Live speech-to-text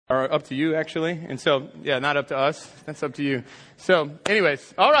Or up to you, actually. And so, yeah, not up to us. That's up to you. So,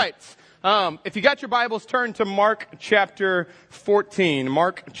 anyways, all right. If you got your Bibles, turn to Mark chapter 14.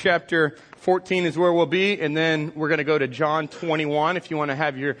 Mark chapter 14 is where we'll be. And then we're going to go to John 21. If you want to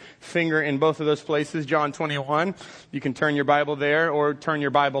have your finger in both of those places, John 21, you can turn your Bible there or turn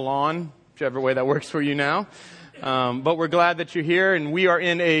your Bible on, whichever way that works for you now. But we're glad that you're here. And we are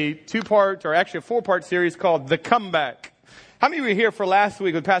in a two-part, or actually a four-part series called The Comeback. How many were here for last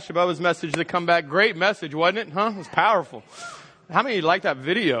week with Pastor Bubba's message, The Comeback? Great message, wasn't it? Huh? It was powerful. How many liked that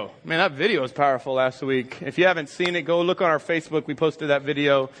video? Man, that video was powerful last week. If you haven't seen it, go look on our Facebook. We posted that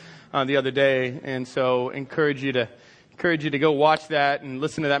video the other day. And so encourage you to go watch that and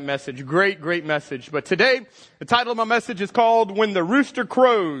listen to that message. Great message. But today, the title of my message is called When the Rooster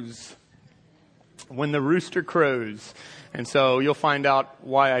Crows. When the Rooster Crows. And so you'll find out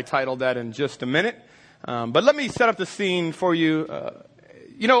why I titled that in just a minute. But let me set up the scene for you.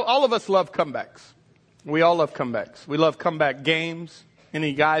 All of us love comebacks. We all love comebacks. We love comeback games.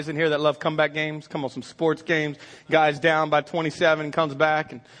 Any guys in here that love comeback games? Come on, some sports games. Guys down by 27 comes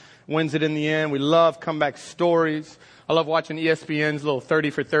back and wins it in the end. We love comeback stories. I love watching ESPN's little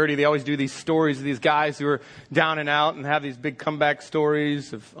 30 for 30. They always do these stories of these guys who are down and out and have these big comeback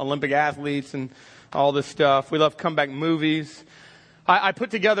stories of Olympic athletes and all this stuff. We love comeback movies. I put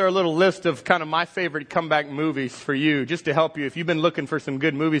together a little list of kind of my favorite comeback movies for you, just to help you. If you've been looking for some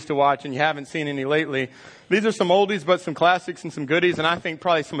good movies to watch and you haven't seen any lately, these are some oldies, but some classics and some goodies, and I think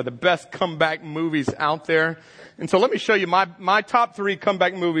probably some of the best comeback movies out there. And so let me show you my top 3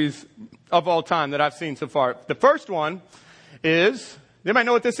 comeback movies of all time that I've seen so far. The first one is, anybody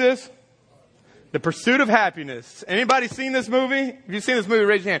know what this is? The Pursuit of Happiness. Anybody seen this movie? If you've seen this movie,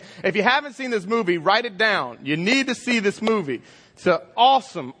 raise your hand. If you haven't seen this movie, write it down. You need to see this movie. It's an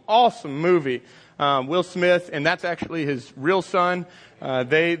awesome movie. Will Smith, and that's actually his real son.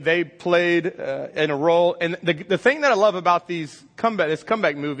 They played in a role. And the thing that I love about this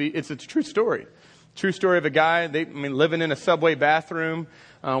comeback movie, it's a true story. True story of a guy, living in a Subway bathroom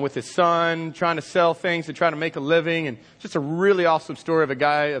with his son, trying to sell things and trying to make a living. And just a really awesome story of a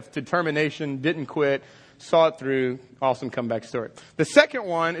guy of determination, didn't quit, saw it through. Awesome comeback story. The second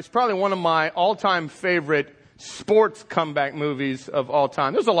one is probably one of my all-time favorite sports comeback movies of all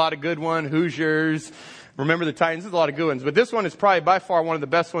time. There's a lot of good ones. Hoosiers, Remember the Titans. There's a lot of good ones. But this one is probably by far one of the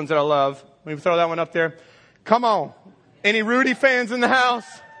best ones that I love. Let me throw that one up there. Come on. Any Rudy fans in the house?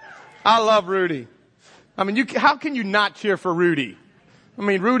 I love Rudy. How can you not cheer for Rudy?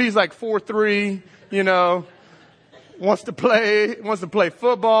 Rudy's like 4'3", wants to play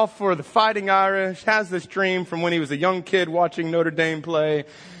football for the Fighting Irish, has this dream from when he was a young kid watching Notre Dame play,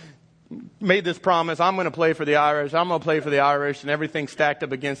 made this promise, I'm going to play for the Irish, and everything stacked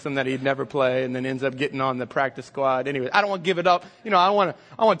up against him that he'd never play, and then ends up getting on the practice squad. Anyway, I don't want to give it up. I want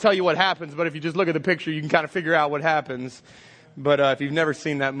to tell you what happens, but if you just look at the picture, you can kind of figure out what happens. But if you've never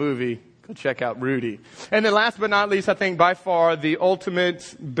seen that movie, go check out Rudy. And then last but not least, I think by far the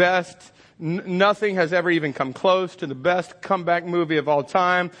ultimate best, nothing has ever even come close to the best comeback movie of all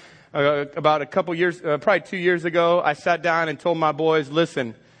time. About a couple years, probably 2 years ago, I sat down and told my boys,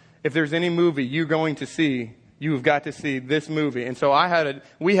 listen, if there's any movie you're going to see, you've got to see this movie. And so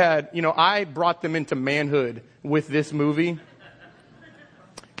I brought them into manhood with this movie.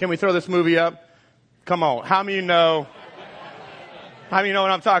 Can we throw this movie up? Come on. How many of you know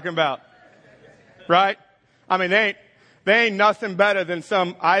what I'm talking about? Right? They ain't nothing better than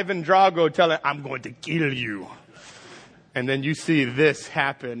some Ivan Drago telling, I'm going to kill you. And then you see this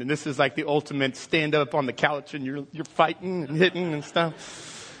happen. And this is like the ultimate stand up on the couch and you're fighting and hitting and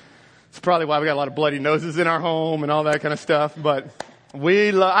stuff. It's probably why we got a lot of bloody noses in our home and all that kind of stuff. But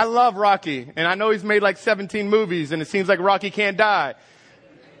I love Rocky. And I know he's made like 17 movies and it seems like Rocky can't die.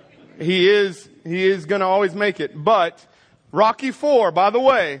 He is going to always make it. But Rocky IV, by the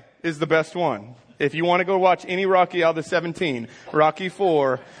way, is the best one. If you want to go watch any Rocky out of the 17, Rocky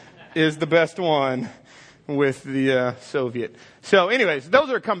IV is the best one with the Soviet. So anyways,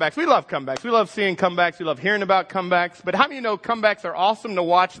 those are comebacks. We love comebacks. We love seeing comebacks. We love hearing about comebacks. But how many of you know comebacks are awesome to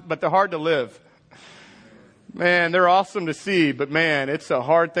watch, but they're hard to live? Man, they're awesome to see, but man, it's a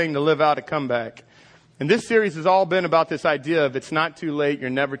hard thing to live out a comeback. And this series has all been about this idea of it's not too late, you're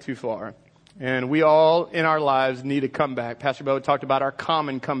never too far. And we all in our lives need a comeback. Pastor Bo talked about our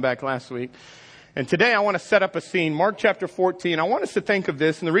common comeback last week. And today I want to set up a scene. Mark chapter 14. I want us to think of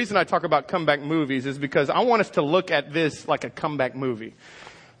this. And the reason I talk about comeback movies is because I want us to look at this like a comeback movie.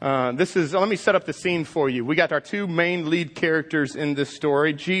 Let me set up the scene for you. We got our two main lead characters in this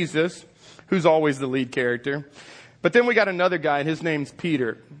story. Jesus, who's always the lead character. But then we got another guy, and his name's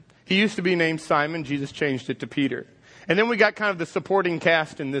Peter. He used to be named Simon. Jesus changed it to Peter. And then we got kind of the supporting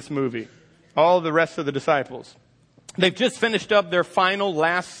cast in this movie. All the rest of the disciples. They've just finished up their final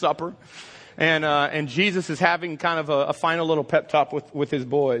Last Supper. And Jesus is having kind of a final little pep talk with his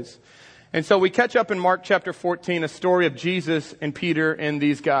boys. And so we catch up in Mark chapter 14, a story of Jesus and Peter and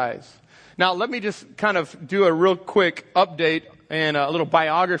these guys. Now, let me just kind of do a real quick update and a little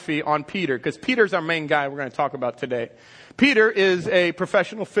biography on Peter, because Peter's our main guy we're going to talk about today. Peter is a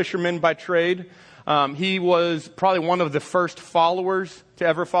professional fisherman by trade. He was probably one of the first followers to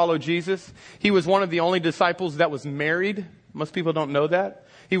ever follow Jesus. He was one of the only disciples that was married. Most people don't know that.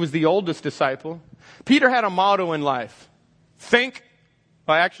 He was the oldest disciple. Peter had a motto in life.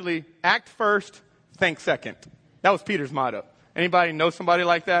 Act first, think second. That was Peter's motto. Anybody know somebody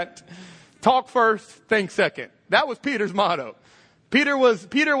like that? Talk first, think second. That was Peter's motto. Peter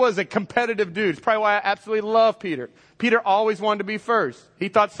was a competitive dude. It's probably why I absolutely love Peter. Peter always wanted to be first. He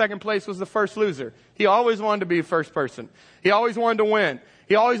thought second place was the first loser. He always wanted to be first person. He always wanted to win.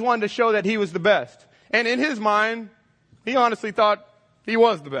 He always wanted to show that he was the best. And in his mind, he honestly thought he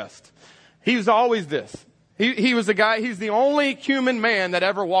was the best. He was always this. He was the guy, he's the only human man that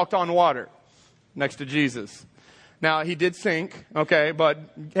ever walked on water next to Jesus. Now, he did sink, okay, but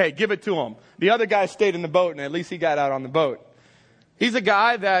hey, give it to him. The other guy stayed in the boat, and at least he got out on the boat. He's a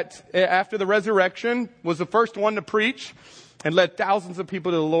guy that, after the resurrection, was the first one to preach and led thousands of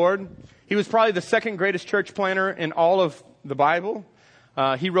people to the Lord. He was probably the second greatest church planter in all of the Bible.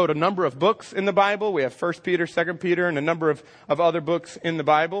 He wrote a number of books in the Bible. We have 1 Peter, 2 Peter, and a number of other books in the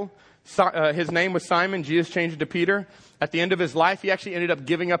Bible. His name was Simon. Jesus changed it to Peter. At the end of his life, he actually ended up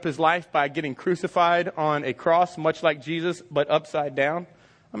giving up his life by getting crucified on a cross, much like Jesus, but upside down.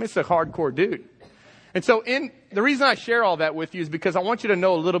 I mean, it's a hardcore dude. And so the reason I share all that with you is because I want you to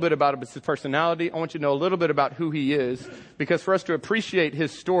know a little bit about his personality. I want you to know a little bit about who he is. Because for us to appreciate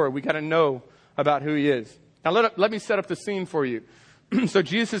his story, we got to know about who he is. Now let me set up the scene for you. So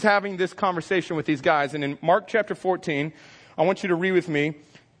Jesus is having this conversation with these guys. And in Mark chapter 14, I want you to read with me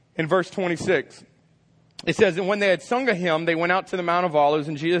in verse 26. It says, "And when they had sung a hymn, they went out to the Mount of Olives,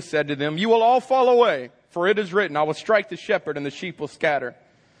 and Jesus said to them, 'You will all fall away, for it is written, I will strike the shepherd, and the sheep will scatter.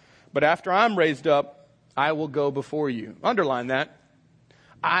 But after I'm raised up, I will go before you.'" Underline that.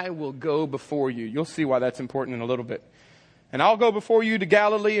 I will go before you. You'll see why that's important in a little bit. "And I'll go before you to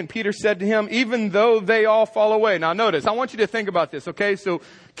Galilee." And Peter said to him, "Even though they all fall away." Now notice, I want you to think about this, okay? So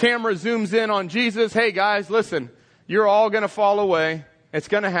camera zooms in on Jesus. Hey guys, listen, you're all going to fall away. It's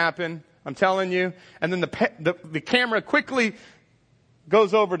going to happen. I'm telling you. And then the camera quickly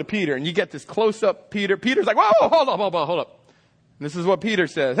goes over to Peter, and you get this close up Peter. Peter's like, "Whoa, hold up. And this is what Peter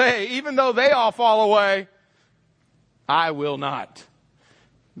says. "Hey, even though they all fall away, I will not,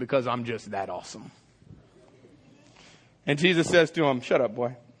 because I'm just that awesome." And Jesus says to him, "Shut up,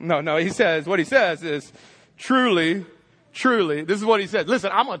 boy." No, what he says is, truly, this is what he said. Listen,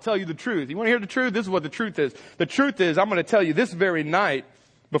 I'm going to tell you the truth. You want to hear the truth? This is what the truth is. The truth is, I'm going to tell you this very night,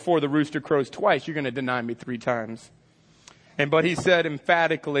 before the rooster crows twice, you're going to deny me 3 times. But he said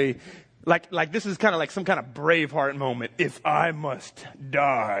emphatically, like this is kind of like some kind of Braveheart moment. "If I must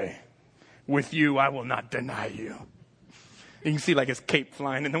die with you, I will not deny you." You can see like his cape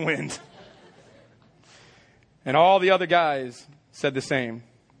flying in the wind. And all the other guys said the same.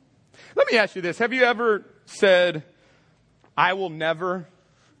 Let me ask you this. Have you ever said, "I will never,"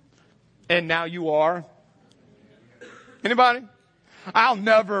 and now you are? Anybody? "I'll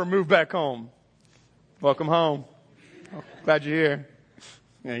never move back home." Welcome home. Oh, glad you're here.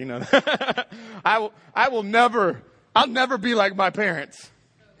 Yeah, you know that. I'll never be like my parents.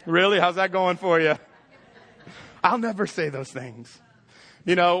 Really? How's that going for you? I'll never say those things.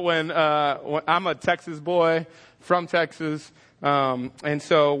 You know, when I'm a Texas boy from Texas, and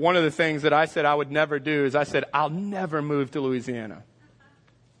so one of the things that I said I would never do is I said, "I'll never move to Louisiana."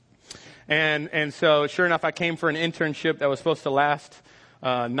 And so sure enough, I came for an internship that was supposed to last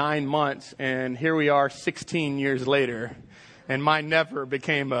 9 months, and here we are 16 years later, and my never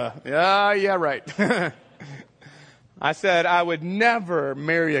became yeah, right. I said I would never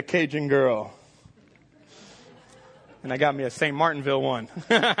marry a Cajun girl. And I got me a St. Martinville one.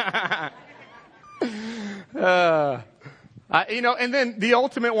 And then the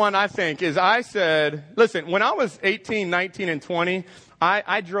ultimate one, I think, is I said, listen, when I was 18, 19, and 20,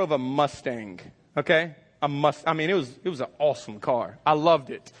 I drove a Mustang, okay? It was an awesome car. I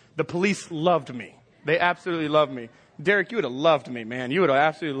loved it. The police loved me. They absolutely loved me. Derek, you would have loved me, man. You would have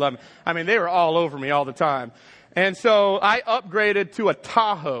absolutely loved me. I mean, they were all over me all the time. And so I upgraded to a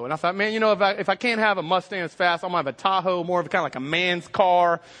Tahoe. And I thought, man, if I can't have a Mustang that's fast, I'm going to have a Tahoe, more of kind of like a man's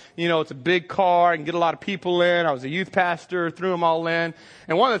car. It's a big car. I can get a lot of people in. I was a youth pastor, threw them all in.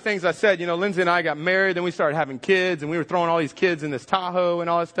 And one of the things I said, Lindsay and I got married, then we started having kids, and we were throwing all these kids in this Tahoe and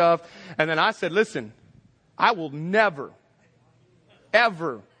all that stuff. And then I said, listen, I will never,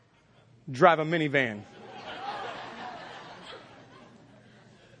 ever drive a minivan.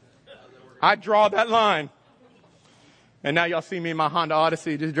 I draw that line. And now y'all see me in my Honda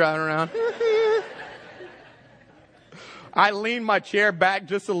Odyssey just driving around. I lean my chair back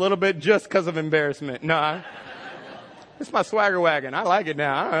just a little bit just because of embarrassment. No, it's my swagger wagon. I like it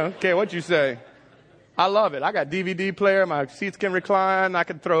now. I don't care what you say. I love it. I got DVD player. My seats can recline. I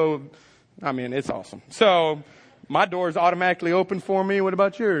can throw. It's awesome. So my door's automatically open for me. What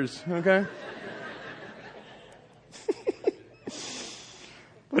about yours? Okay.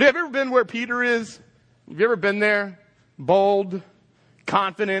 But have you ever been where Peter is? Have you ever been there? Bold,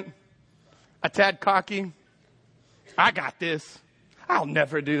 confident, a tad cocky. I got this. I'll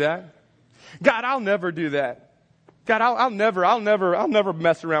never do that. God, I'll never do that. God, I'll never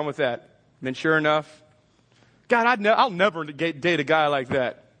mess around with that. And then sure enough, God, I'll never date a guy like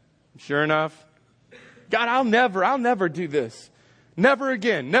that. Sure enough, God, I'll never do this. Never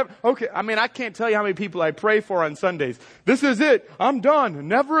again. Never. Okay. I can't tell you how many people I pray for on Sundays. This is it. I'm done.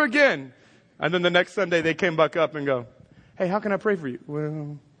 Never again. And then the next Sunday they came back up and go, hey, how can I pray for you?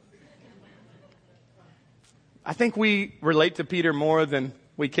 Well, I think we relate to Peter more than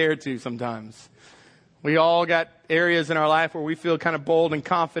we care to sometimes. We all got areas in our life where we feel kind of bold and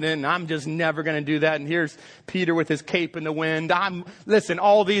confident, and I'm just never going to do that. And here's Peter with his cape in the wind. Listen,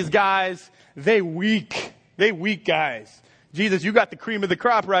 all these guys, they weak guys. Jesus, you got the cream of the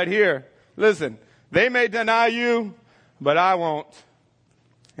crop right here. Listen, they may deny you, but I won't.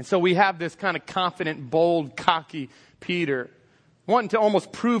 And so we have this kind of confident, bold, cocky Peter wanting to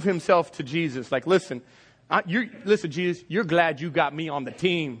almost prove himself to Jesus. Like, listen, Jesus, you're glad you got me on the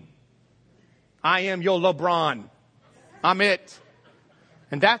team. I am your LeBron. I'm it.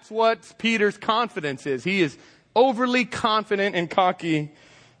 And that's what Peter's confidence is. He is overly confident and cocky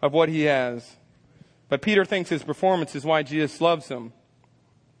of what he has. But Peter thinks his performance is why Jesus loves him.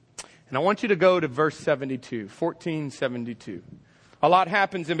 And I want you to go to verse 72, 1472. A lot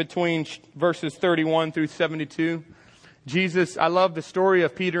happens in between verses 31 through 72. I love the story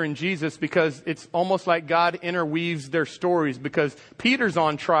of Peter and Jesus because it's almost like God interweaves their stories, because Peter's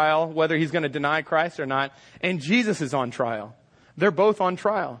on trial, whether he's going to deny Christ or not, and Jesus is on trial. They're both on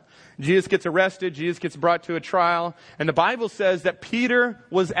trial. Jesus gets arrested. Jesus gets brought to a trial. And the Bible says that Peter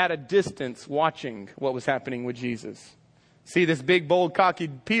was at a distance watching what was happening with Jesus. See, this big, bold, cocky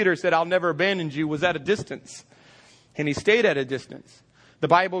Peter said, I'll never abandon you, was at a distance. And he stayed at a distance. The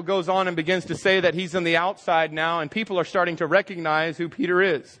Bible goes on and begins to say that he's on the outside now, and people are starting to recognize who Peter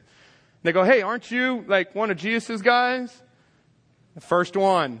is. They go, hey, aren't you like one of Jesus' guys? The first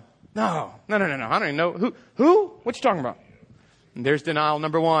one. No. I don't even know. Who? What you talking about? And there's denial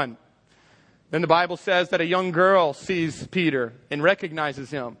number one. Then the Bible says that a young girl sees Peter and recognizes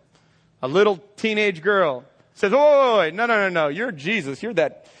him. A little teenage girl says, oh, no. You're Jesus. You're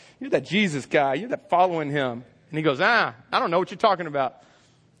that Jesus guy. You're that following him. And he goes, I don't know what you're talking about.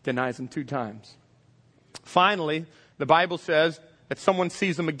 Denies him 2 times. Finally, the Bible says that someone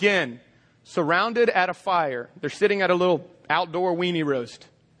sees him again, surrounded at a fire. They're sitting at a little outdoor weenie roast.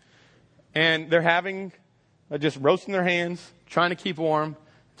 And they're having, just roasting their hands, trying to keep warm.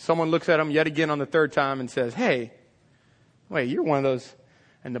 Someone looks at them yet again on the 3rd time and says, hey, wait, you're one of those.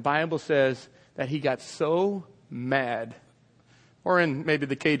 And the Bible says that he got so mad, or in maybe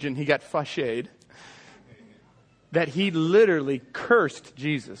the Cajun, he got fâché, that he literally cursed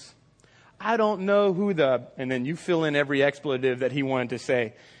Jesus. I don't know who and then you fill in every expletive that he wanted to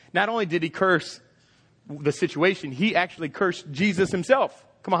say. Not only did he curse the situation, he actually cursed Jesus himself.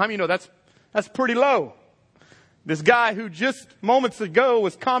 Come on, how many know that's pretty low? This guy who just moments ago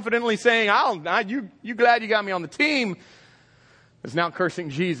was confidently saying, you glad you got me on the team, is now cursing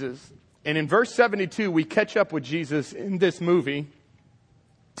Jesus. And in verse 72, we catch up with Jesus in this movie.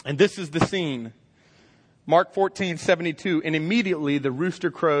 And this is the scene. Mark 14:72. And immediately the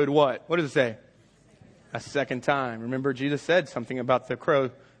rooster crowed what? What does it say? A second time. Remember, Jesus said something about the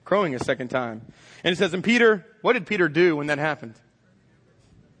crowing a second time. And it says, and Peter, what did Peter do when that happened?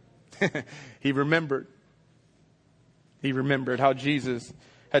 He remembered. He remembered how Jesus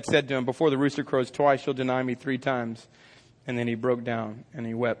had said to him, before the rooster crows twice, you'll deny me 3 times. And then he broke down and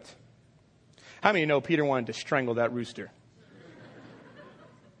he wept. How many know Peter wanted to strangle that rooster?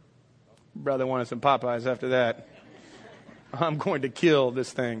 Brother wanted some Popeyes after that. I'm going to kill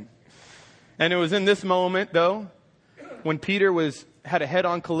this thing. And it was in this moment, though, when Peter had a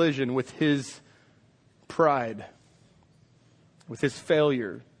head-on collision with his pride, with his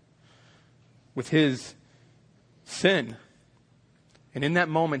failure, with his sin. And in that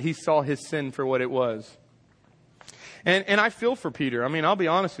moment, he saw his sin for what it was. And I feel for Peter. I mean, I'll be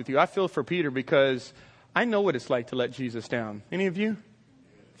honest with you. I feel for Peter because I know what it's like to let Jesus down. Any of you?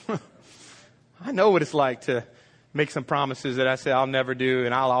 I know what it's like to make some promises that I say I'll never do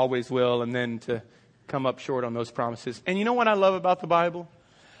and I'll always will, and then to come up short on those promises. And you know what I love about the Bible?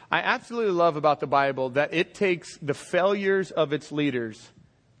 I absolutely love about the Bible that it takes the failures of its leaders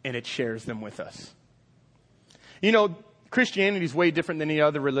and it shares them with us. You know, Christianity is way different than any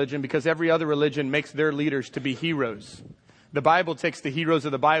other religion because every other religion makes their leaders to be heroes. The Bible takes the heroes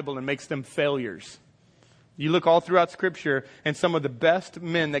of the Bible and makes them failures. You look all throughout Scripture, and some of the best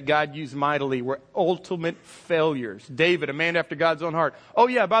men that God used mightily were ultimate failures. David, a man after God's own heart. Oh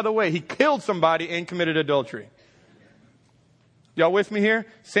yeah, by the way, he killed somebody and committed adultery. Y'all with me here?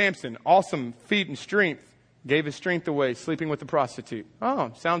 Samson, awesome feet and strength. Gave his strength away, sleeping with a prostitute.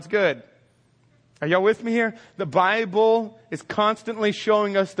 Oh, sounds good. Are y'all with me here? The Bible is constantly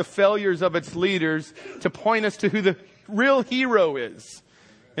showing us the failures of its leaders to point us to who the real hero is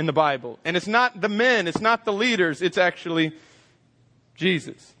in the Bible. And it's not the men, it's not the leaders, it's actually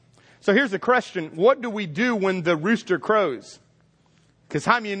Jesus. So here's the question. What do we do when the rooster crows? Because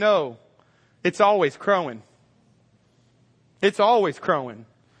how many of you know it's always crowing? It's always crowing.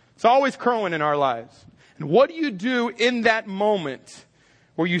 It's always crowing in our lives. And what do you do in that moment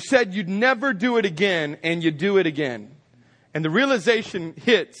where you said you'd never do it again and you do it again? And the realization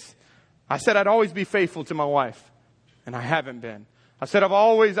hits. I said I'd always be faithful to my wife, and I haven't been. I said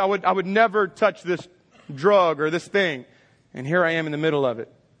I would never touch this drug or this thing, and here I am in the middle of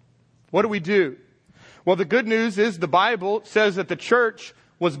it. What do we do? Well, the good news is the Bible says that the church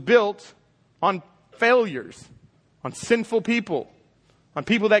was built on failures, on sinful people, on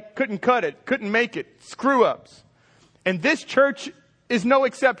people that couldn't cut it, couldn't make it, screw-ups. And this church is no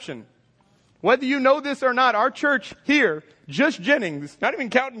exception. Whether you know this or not, our church here, Just Jennings, not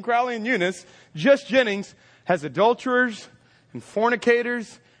even counting Crowley and Eunice, Just Jennings has adulterers and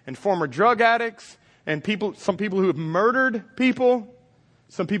fornicators and former drug addicts and some people who have murdered people,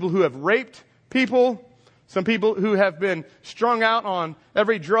 some people who have raped people, some people who have been strung out on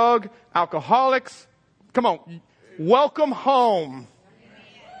every drug, alcoholics. Come on. Welcome home.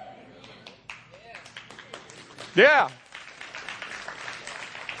 Yeah.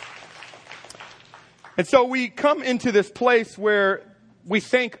 And so we come into this place where we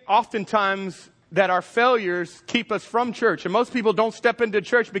think oftentimes that our failures keep us from church. And most people don't step into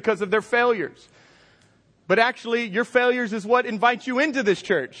church because of their failures. But actually, your failures is what invites you into this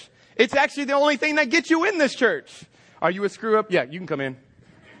church. It's actually the only thing that gets you in this church. Are you a screw up? Yeah, you can come in.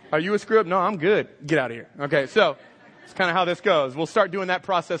 Are you a screw up? No, I'm good. Get out of here. Okay, so it's kind of how this goes. We'll start doing that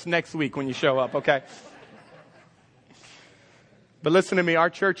process next week when you show up, okay? But listen to me, our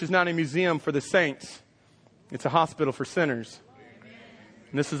church is not a museum for the saints. It's a hospital for sinners.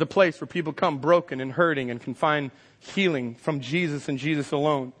 And this is a place where people come broken and hurting and can find healing from Jesus and Jesus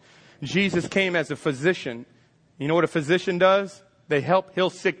alone. Jesus came as a physician. You know what a physician does? They help heal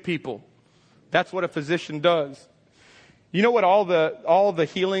sick people. That's what a physician does. You know what all the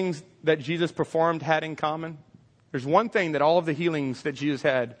healings that Jesus performed had in common? There's one thing that all of the healings that Jesus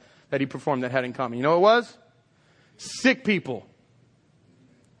had, that he performed, that had in common. You know what it was? Sick people.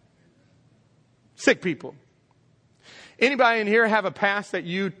 Sick people. Anybody in here have a past that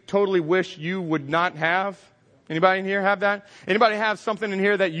you totally wish you would not have? Anybody in here have that? Anybody have something in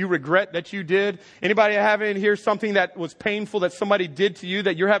here that you regret that you did? Anybody have in here something that was painful that somebody did to you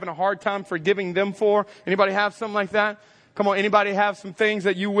that you're having a hard time forgiving them for? Anybody have something like that? Come on, anybody have some things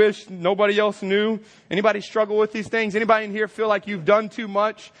that you wish nobody else knew? Anybody struggle with these things? Anybody in here feel like you've done too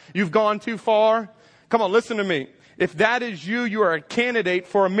much? You've gone too far? Come on, listen to me. If that is you, you are a candidate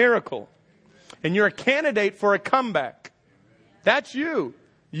for a miracle. And you're a candidate for a comeback. That's you.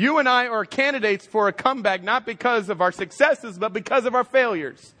 You and I are candidates for a comeback, not because of our successes, but because of our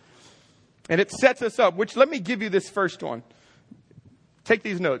failures. And it sets us up, which let me give you this first one. Take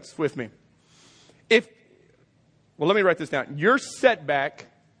these notes with me. Let me write this down. Your setback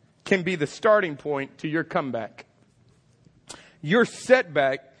can be the starting point to your comeback. Your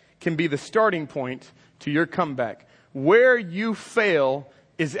setback can be the starting point to your comeback. Where you fail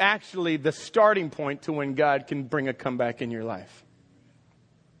is actually the starting point to when God can bring a comeback in your life.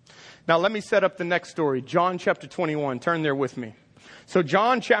 Now let me set up the next story. John chapter 21. Turn there with me. So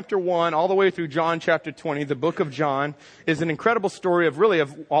John chapter 1 all the way through John chapter 20, the book of John, is an incredible story of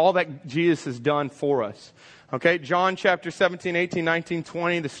all that Jesus has done for us. Okay, John chapter 17, 18, 19,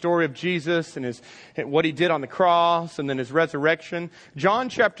 20, the story of Jesus and what he did on the cross and then his resurrection. John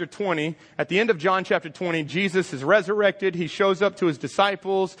chapter 20, at the end of John chapter 20, Jesus is resurrected. He shows up to his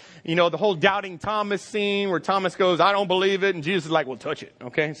disciples. You know, the whole doubting Thomas scene where Thomas goes, I don't believe it. And Jesus is like, well, touch it.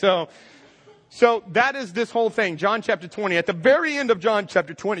 Okay, so that is this whole thing, John chapter 20. At the very end of John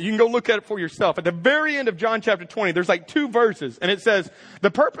chapter 20, you can go look at it for yourself. At the very end of John chapter 20, there's like 2 verses. And it says, the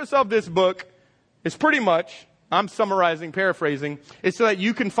purpose of this book is pretty much, I'm summarizing, paraphrasing, is so that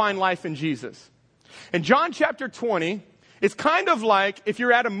you can find life in Jesus. In John chapter 20, it's kind of like, if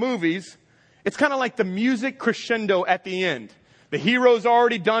you're at a movies, it's kind of like the music crescendo at the end. The hero's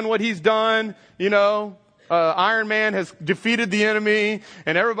already done what he's done, you know. Iron Man has defeated the enemy,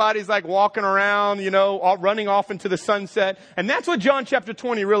 and everybody's like walking around, you know, all running off into the sunset. And that's what John chapter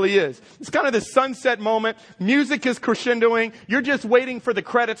 20 really is. It's kind of this sunset moment. Music is crescendoing. You're just waiting for the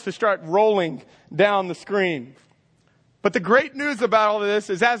credits to start rolling down the screen. But the great news about all of this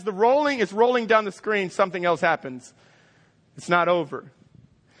is as the rolling is rolling down the screen, something else happens. It's not over.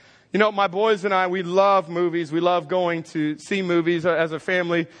 You know, my boys and I, we love movies. We love going to see movies as a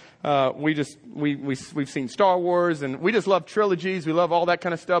family. We've seen Star Wars, and we just love trilogies. We love all that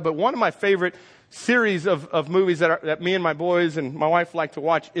kind of stuff. But one of my favorite series of movies that me and my boys and my wife like to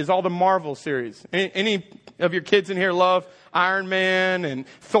watch is all the Marvel series. Any of your kids in here love Iron Man and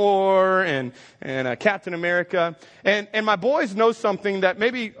Thor and Captain America? And my boys know something that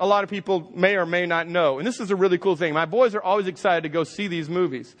maybe a lot of people may or may not know. And this is a really cool thing. My boys are always excited to go see these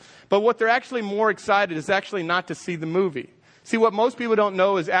movies. But what they're actually more excited is actually not to see the movie. See, what most people don't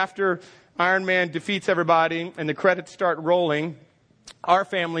know is after Iron Man defeats everybody and the credits start rolling, our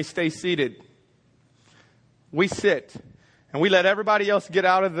family stays seated. We sit and we let everybody else get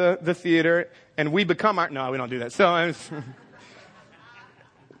out of the theater and we become no, we don't do that. So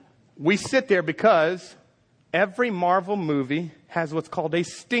we sit there because every Marvel movie has what's called a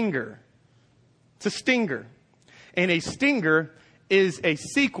stinger. It's a stinger. And a stinger is a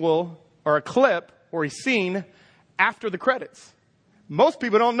sequel or a clip or a scene after the credits. Most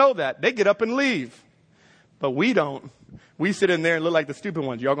people don't know that. They get up and leave. But we don't. We sit in there and look like the stupid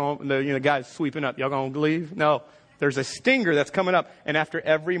ones. Y'all the guys sweeping up. Y'all gonna leave? No. There's a stinger that's coming up. And after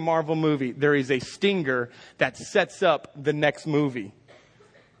every Marvel movie, there is a stinger that sets up the next movie.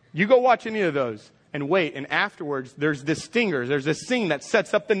 You go watch any of those and wait. And afterwards, there's this stinger. There's this scene that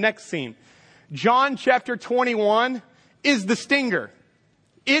sets up the next scene. John chapter 21 is the stinger.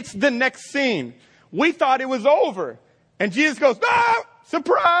 It's the next scene. We thought it was over. And Jesus goes, no,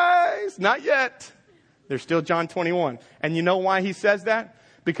 surprise, not yet. There's still John 21. And you know why he says that?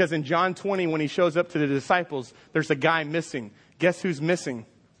 Because in John 20, when he shows up to the disciples, there's a guy missing. Guess who's missing?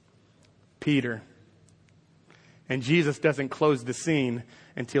 Peter. And Jesus doesn't close the scene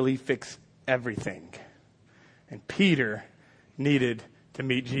until he fixed everything. And Peter needed to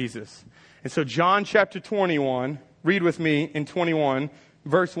meet Jesus. And so John chapter 21, read with me in 21,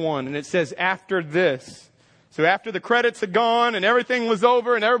 verse 1. And it says, after this. So after the credits had gone and everything was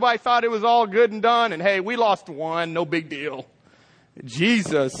over and everybody thought it was all good and done. And hey, we lost one, no big deal.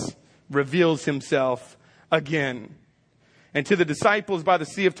 Jesus reveals himself again. And to the disciples by the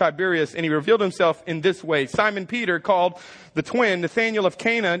Sea of Tiberias, and he revealed himself in this way. Simon Peter, called the twin, Nathanael of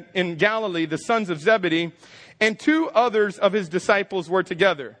Cana in Galilee, the sons of Zebedee, and 2 others of his disciples were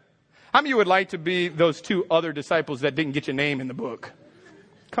together. How many of you would like to be those 2 other disciples that didn't get your name in the book?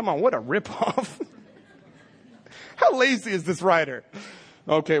 Come on, what a ripoff. How lazy is this writer?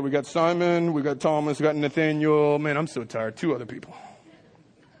 Okay, we got Simon, we got Thomas, we got Nathaniel. Man, I'm so tired. 2 other people.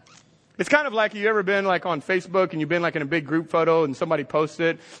 It's kind of like, you ever been like on Facebook and you've been like in a big group photo and somebody posts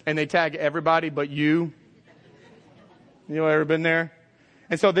it and they tag everybody but you? You know, ever been there?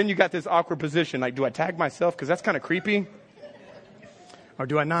 And so then you got this awkward position. Like, do I tag myself? Because that's kind of creepy. Or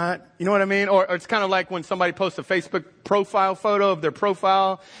do I not? You know what I mean? Or it's kind of like when somebody posts a Facebook profile photo of their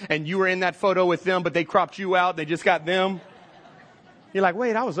profile and you were in that photo with them, but they cropped you out. They just got them. You're like,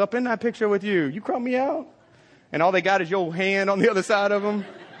 wait, I was up in that picture with you. You cropped me out? And all they got is your hand on the other side of them.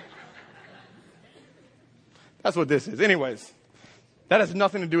 That's what this is. Anyways, that has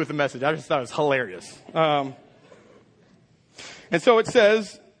nothing to do with the message. I just thought it was hilarious. And so it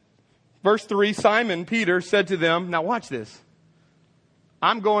says, verse 3, Simon Peter said to them, now watch this.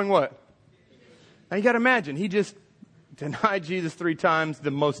 I'm going what? Now you got to imagine, he just denied Jesus 3 times, the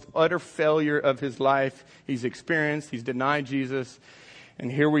most utter failure of his life he's experienced. He's denied Jesus.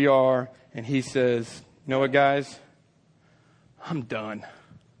 And here we are. And he says, you know what, guys? I'm done.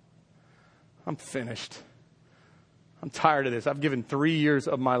 I'm finished. I'm tired of this. I've given 3 years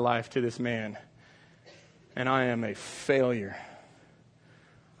of my life to this man, and I am a failure.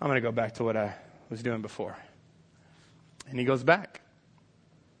 I'm going to go back to what I was doing before. And he goes back.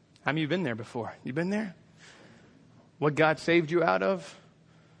 How many of you been there before? You been there? What God saved you out of?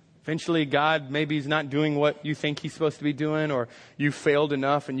 Eventually, God maybe He's not doing what you think He's supposed to be doing, or you failed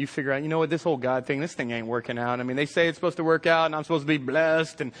enough and you figure out, you know what, this whole God thing, this thing ain't working out. I mean, they say it's supposed to work out and I'm supposed to be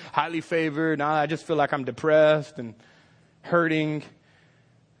blessed and highly favored. Now I just feel like I'm depressed and hurting.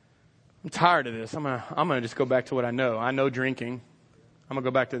 I'm tired of this. I'm gonna just go back to what I know. I know drinking. I'm gonna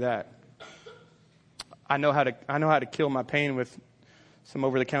go back to that. I know how to kill my pain with some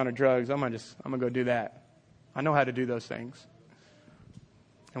over-the-counter drugs. I'm gonna go do that. I know how to do those things.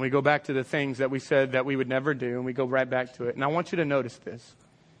 And we go back to the things that we said that we would never do, and we go right back to it. And I want you to notice this.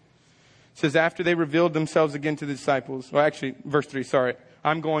 It says, after they revealed themselves again to the disciples, well, actually, verse 3, sorry,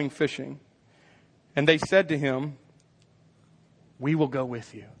 I'm going fishing. And they said to him, we will go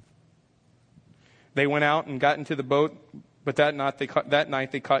with you. They went out and got into the boat, but that night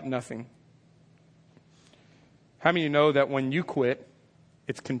they caught nothing. How many of you know that when you quit,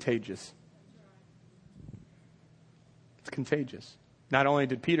 it's contagious? It's contagious. Not only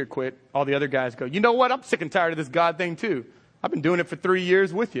did Peter quit, all the other guys go, you know what? I'm sick and tired of this God thing too. I've been doing it for 3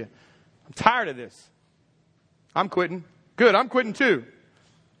 years with you. I'm tired of this. I'm quitting. Good, I'm quitting too.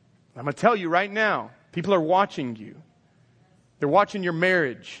 I'm going to tell you right now, people are watching you. They're watching your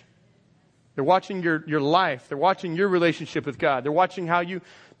marriage. They're watching your life. They're watching your relationship with God. They're watching how you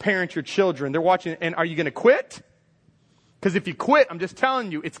parent your children. They're watching, and are you going to quit? Because if you quit, I'm just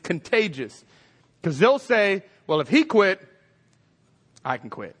telling you, it's contagious. Because they'll say, well, if he quit, I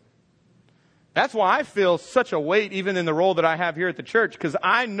can quit. That's why I feel such a weight even in the role that I have here at the church. Because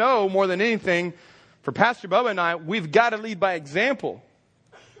I know more than anything, for Pastor Bubba and I, we've got to lead by example.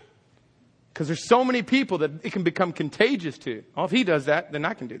 Because there's so many people that it can become contagious to. Oh, if he does that, then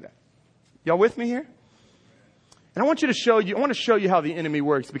I can do that. Y'all with me here? And I want to show you how the enemy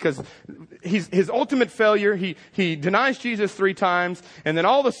works, because his ultimate failure, he denies Jesus 3 times, and then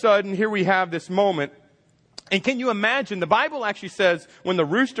all of a sudden, here we have this moment. And can you imagine, the Bible actually says when the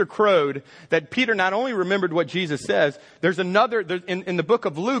rooster crowed that Peter not only remembered what Jesus says, in the book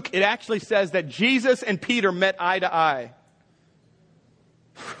of Luke, it actually says that Jesus and Peter met eye to eye.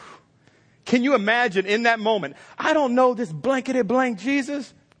 Can you imagine in that moment, I don't know this blankety blank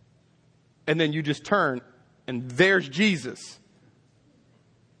Jesus. And then you just turn and there's Jesus.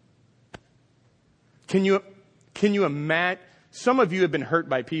 Can you imagine? Some of you have been hurt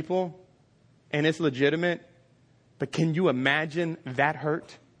by people and it's legitimate. But can you imagine that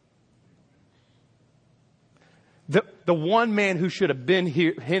hurt? The one man who should have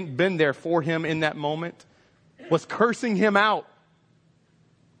been there for him in that moment was cursing him out.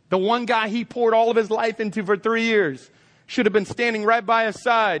 The one guy he poured all of his life into for 3 years should have been standing right by his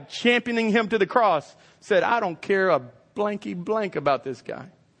side, championing him to the cross. Said, I don't care a blanky blank about this guy.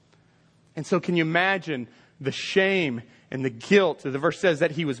 And so can you imagine the shame and the guilt? The verse says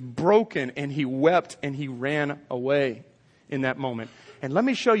that he was broken and he wept and he ran away in that moment. And let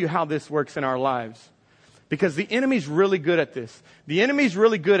me show you how this works in our lives. Because the enemy's really good at this. The enemy's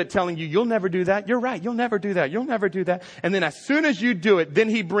really good at telling you, you'll never do that. You're right. You'll never do that. You'll never do that. And then as soon as you do it, then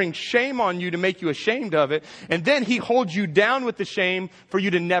he brings shame on you to make you ashamed of it. And then he holds you down with the shame for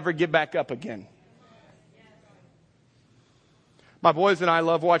you to never get back up again. My boys and I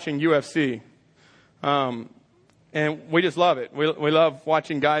love watching UFC. And we just love it. We love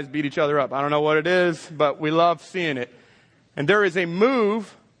watching guys beat each other up. I don't know what it is, but we love seeing it. And there is a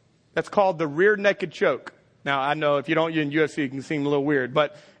move that's called the rear naked choke. Now, I know if you don't use in UFC, it can seem a little weird,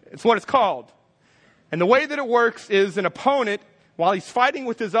 but it's what it's called. And the way that it works is an opponent, while he's fighting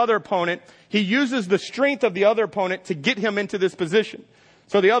with his other opponent, he uses the strength of the other opponent to get him into this position.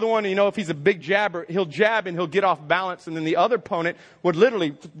 So the other one, if he's a big jabber, he'll jab and he'll get off balance. And then the other opponent would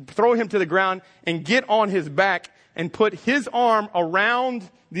literally throw him to the ground and get on his back and put his arm around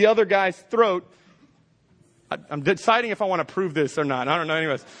the other guy's throat. I'm deciding if I want to prove this or not. I don't know.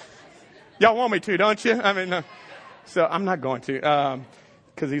 Anyways, y'all want me to, don't you? I mean, so I'm not going to,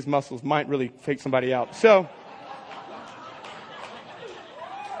 because these muscles might really take somebody out. So,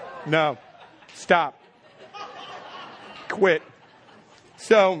 no, stop, quit.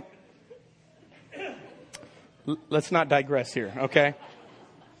 So, let's not digress here, okay?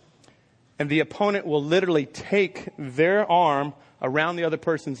 And the opponent will literally take their arm around the other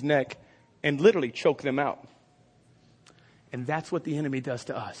person's neck and literally choke them out. And that's what the enemy does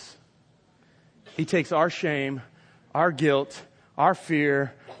to us. He takes our shame, our guilt, our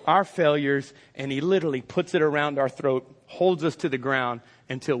fear, our failures, and he literally puts it around our throat, holds us to the ground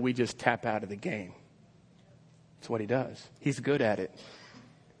until we just tap out of the game. That's what he does. He's good at it.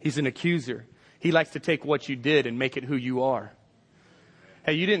 He's an accuser. He likes to take what you did and make it who you are.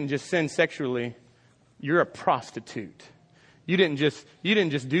 Hey, you didn't just sin sexually. You're a prostitute. You didn't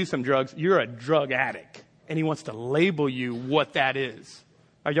just do some drugs. You're a drug addict. And he wants to label you what that is.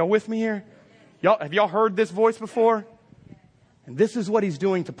 Are y'all with me here? Have y'all heard this voice before? And this is what he's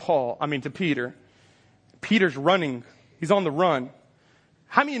doing to Peter. Peter's running. He's on the run.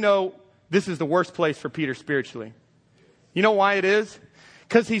 How many of you know this is the worst place for Peter spiritually? You know why it is?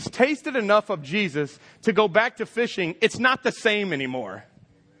 Because he's tasted enough of Jesus to go back to fishing. It's not the same anymore.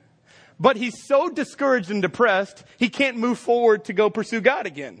 But he's so discouraged and depressed, he can't move forward to go pursue God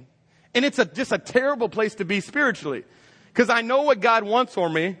again. And it's just a terrible place to be spiritually. Because I know what God wants for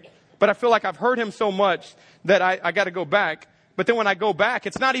me, but I feel like I've heard him so much that I got to go back. But then when I go back,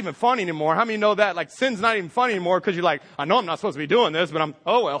 it's not even funny anymore. How many know that? Like, sin's not even funny anymore because you're like, I know I'm not supposed to be doing this, but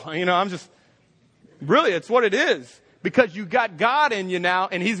really, it's what it is. Because you got God in you now,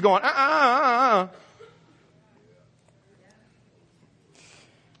 and he's going, So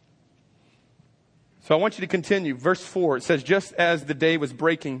I want you to continue. Verse 4, it says, just as the day was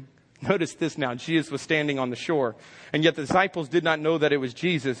breaking, notice this now, Jesus was standing on the shore, and yet the disciples did not know that it was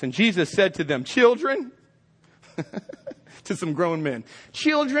Jesus. And Jesus said to them, children, to some grown men,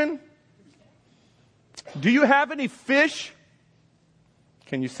 children, do you have any fish?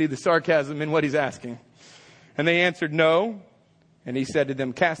 Can you see the sarcasm in what he's asking? And they answered, no. And he said to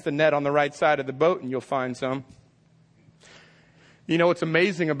them, cast the net on the right side of the boat and you'll find some. You know what's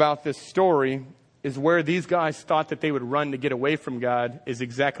amazing about this story is where these guys thought that they would run to get away from God is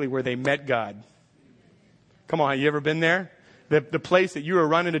exactly where they met God. Come on, you ever been there? The place that you were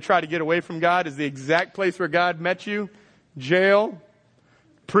running to try to get away from God is the exact place where God met you. Jail,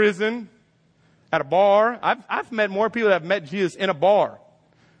 prison, at a bar. I've met more people that have met Jesus in a bar.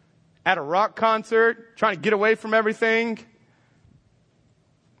 At a rock concert, trying to get away from everything.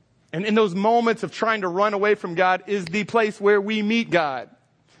 And in those moments of trying to run away from God is the place where we meet God.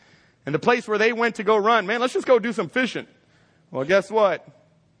 And the place where they went to go run, man, let's just go do some fishing. Well, guess what?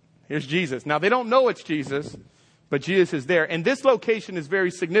 Here's Jesus. Now, they don't know it's Jesus, but Jesus is there. And this location is very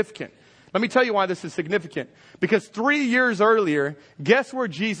significant. Let me tell you why this is significant. Because 3 years earlier, guess where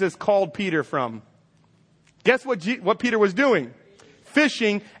Jesus called Peter from? Guess what Peter was doing?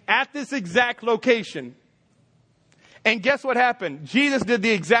 Fishing at this exact location. And guess what happened? Jesus did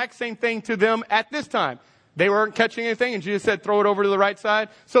the exact same thing to them at this time. They weren't catching anything, and Jesus said, throw it over to the right side.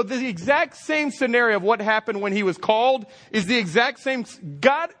 So the exact same scenario of what happened when he was called is the exact same.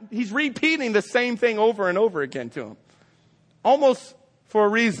 God, he's repeating the same thing over and over again to him. Almost for a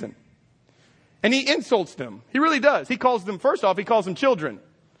reason. And he insults them. He really does. He calls them, first off, he calls them children.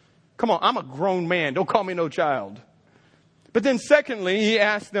 Come on, I'm a grown man. Don't call me no child. But then secondly, he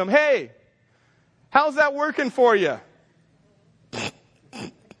asks them, hey, how's that working for you?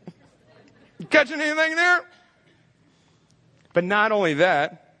 You catching anything there? But not only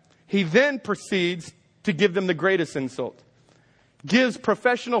that, he then proceeds to give them the greatest insult. Gives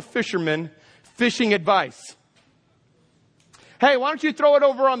professional fishermen fishing advice. Hey, why don't you throw it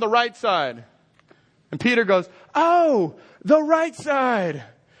over on the right side? And Peter goes, oh, the right side.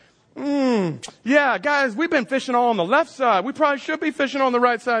 Yeah, guys, we've been fishing all on the left side. We probably should be fishing on the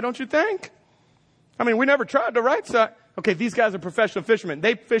right side, don't you think? I mean, we never tried the right side. Okay, these guys are professional fishermen.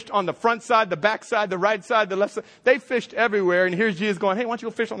 They fished on the front side, the back side, the right side, the left side. They fished everywhere. And here's Jesus going, hey, why don't you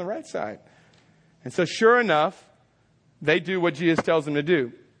go fish on the right side? And so sure enough, they do what Jesus tells them to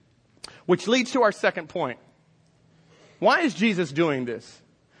do. Which leads to our second point. Why is Jesus doing this?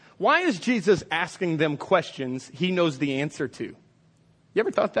 Why is Jesus asking them questions he knows the answer to? You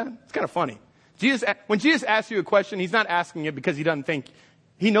ever thought that? It's kind of funny. When Jesus asks you a question, he's not asking it because he doesn't think.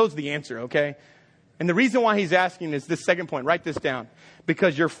 He knows the answer, okay? And the reason why he's asking is this second point. Write this down.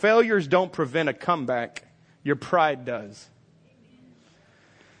 Because your failures don't prevent a comeback. Your pride does.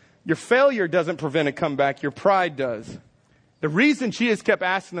 Your failure doesn't prevent a comeback. Your pride does. The reason Jesus kept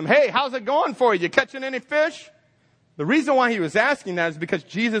asking them, hey, how's it going for you? You catching any fish? The reason why he was asking that is because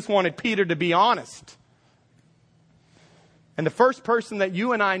Jesus wanted Peter to be honest. And the first person that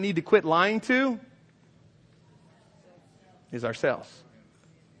you and I need to quit lying to is ourselves.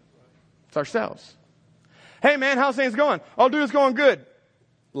 It's ourselves. Hey, man, how's things going? Oh, dude, it's going good.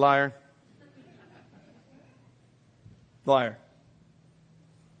 Liar. Liar.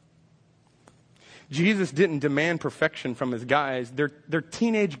 Jesus didn't demand perfection from his guys. They're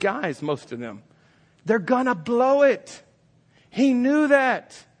teenage guys, most of them. They're gonna blow it. He knew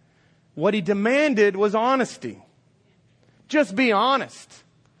that. What he demanded was honesty. Just be honest.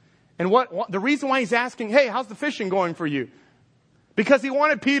 And the reason why he's asking, hey, how's the fishing going for you? Because he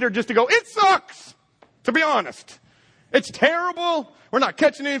wanted Peter just to go, it sucks. to be honest. It's terrible. We're not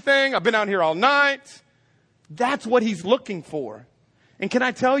catching anything. I've been out here all night. That's what he's looking for. And can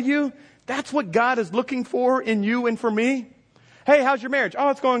I tell you, that's what God is looking for in you and for me. Hey, how's your marriage? Oh,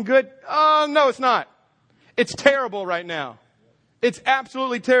 it's going good. Oh, no, it's not. It's terrible right now. It's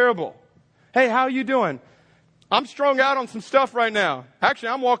absolutely terrible. Hey, how are you doing? I'm strung out on some stuff right now. Actually,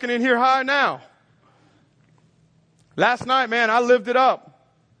 I'm walking in here high now. Last night, man, I lived it up.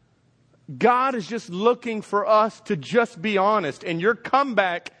 God is just looking for us to just be honest. And your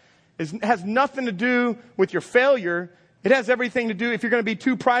comeback has nothing to do with your failure. It has everything to do if you're going to be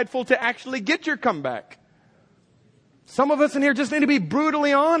too prideful to actually get your comeback. Some of us in here just need to be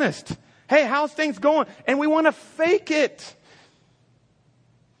brutally honest. Hey, how's things going? And we want to fake it.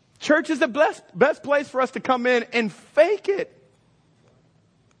 Church is the best place for us to come in and fake it.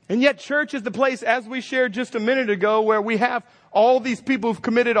 And yet church is the place, as we shared just a minute ago, where we have all these people who've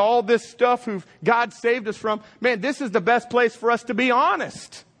committed all this stuff who God saved us from. Man, this is the best place for us to be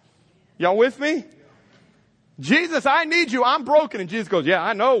honest. Y'all with me? Jesus, I need you. I'm broken. And Jesus goes, yeah,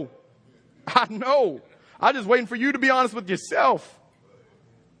 I know. I know. I'm just waiting for you to be honest with yourself.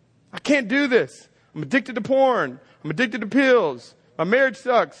 I can't do this. I'm addicted to porn. I'm addicted to pills. My marriage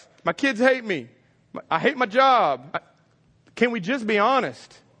sucks. My kids hate me. I hate my job. Can we just be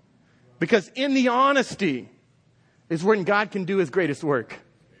honest? Because in the honesty is when God can do his greatest work.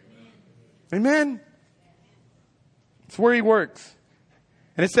 Amen? It's where he works.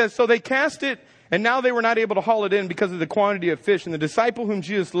 And it says, so they cast it, and now they were not able to haul it in because of the quantity of fish. And the disciple whom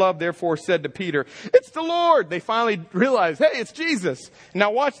Jesus loved, therefore, said to Peter, it's the Lord. They finally realized, hey, it's Jesus.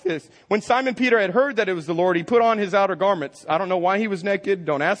 Now watch this. When Simon Peter had heard that it was the Lord, he put on his outer garments. I don't know why he was naked.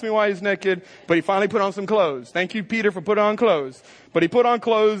 Don't ask me why he's naked. But he finally put on some clothes. Thank you, Peter, for putting on clothes. But he put on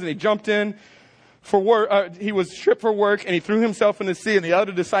clothes and he jumped in for work. He was stripped for work and he threw himself in the sea. And the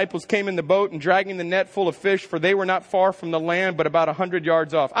other disciples came in the boat and dragging the net full of fish, for they were not far from the land, but about 100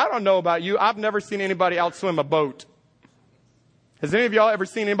 yards off. I don't know about you. I've never seen anybody outswim a boat. Has any of y'all ever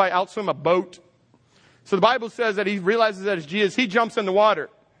seen anybody outswim a boat? So the Bible says that he realizes that it's Jesus. He jumps in the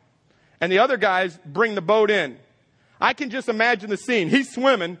water and the other guys bring the boat in. I can just imagine the scene. He's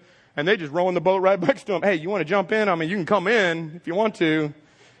swimming and they just rowing the boat right next to him. Hey, you want to jump in? I mean, you can come in if you want to.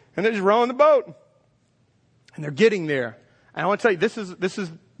 And they're just rowing the boat. And they're getting there. And I want to tell you, this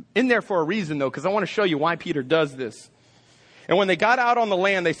is in there for a reason, though, because I want to show you why Peter does this. And when they got out on the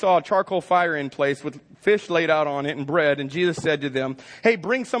land, they saw a charcoal fire in place with fish laid out on it and bread. And Jesus said to them, hey,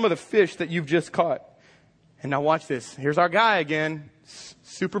 bring some of the fish that you've just caught. And now watch this. Here's our guy again,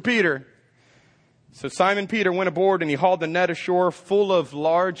 Super Peter. So Simon Peter went aboard and he hauled the net ashore full of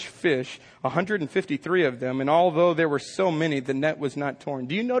large fish, 153 of them. And although there were so many, the net was not torn.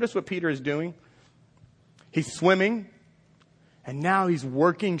 Do you notice what Peter is doing? He's swimming, and now he's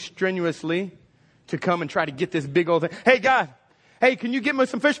working strenuously to come and try to get this big old thing. Hey, God, hey, can you get me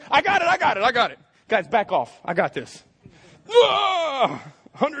some fish? I got it. Guys, back off. I got this.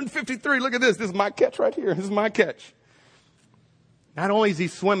 153, look at this. This is my catch right here. This is my catch. Not only is he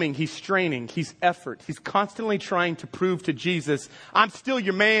swimming, he's straining, he's effort. He's constantly trying to prove to Jesus, I'm still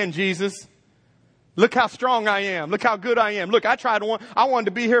your man, Jesus. Look how strong I am. Look how good I am. Look, I wanted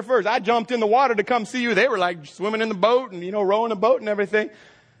to be here first. I jumped in the water to come see you. They were like swimming in the boat and, rowing the boat and everything.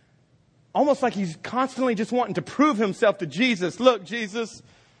 Almost like he's constantly just wanting to prove himself to Jesus. Look, Jesus,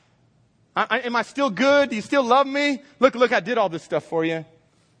 am I still good? Do you still love me? Look, I did all this stuff for you.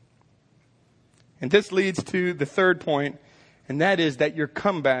 And this leads to the third point, and that is that your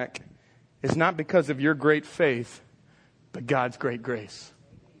comeback is not because of your great faith, but God's great grace.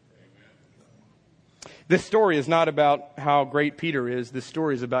 This story is not about how great Peter is. This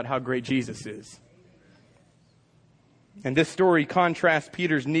story is about how great Jesus is. And this story contrasts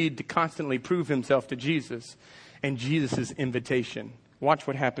Peter's need to constantly prove himself to Jesus and Jesus' invitation. Watch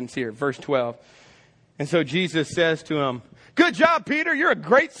what happens here. Verse 12. And so Jesus says to him, good job, Peter. You're a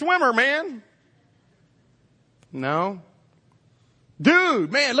great swimmer, man. No.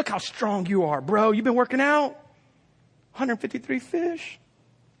 Dude, man, look how strong you are, bro. You've been working out? 153 fish?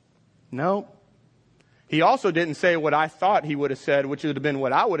 No. He also didn't say what I thought he would have said, which would have been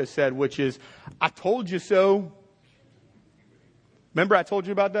what I would have said, which is, I told you so. Remember I told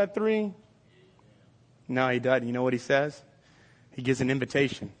you about that 3? No, he doesn't. You know what he says? He gives an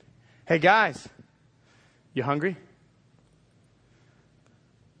invitation. Hey, guys, you hungry?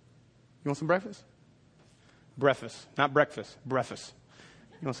 You want some breakfast? Breakfast, not breakfast, breakfast.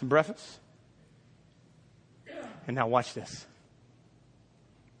 You want some breakfast? And now watch this.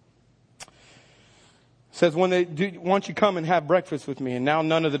 It says, why don't you come and have breakfast with me? And now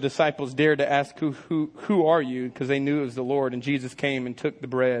none of the disciples dared to ask, who are you? Because they knew it was the Lord. And Jesus came and took the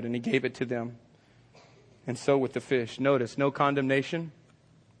bread and he gave it to them. And so with the fish. Notice, no condemnation,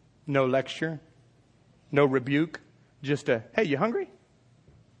 no lecture, no rebuke, just a, hey, you hungry?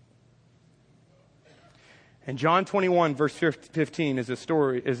 And John 21, verse 15 is a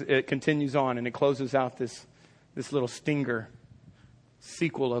story, it continues on and it closes out this little stinger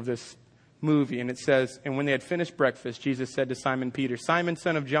sequel of this movie. And it says, and when they had finished breakfast, Jesus said to Simon Peter, Simon,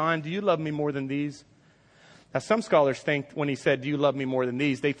 son of John, do you love me more than these? Now, some scholars think when he said, do you love me more than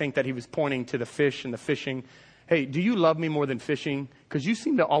these? They think that he was pointing to the fish and the fishing. Hey, do you love me more than fishing? Because you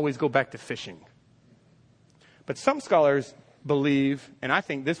seem to always go back to fishing. But some scholars believe, and I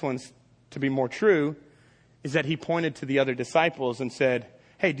think this one's to be more true, is that he pointed to the other disciples and said,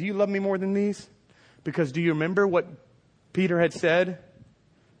 hey, do you love me more than these? Because do you remember what Peter had said?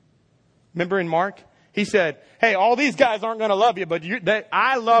 Remember in Mark? He said, hey, all these guys aren't going to love you, but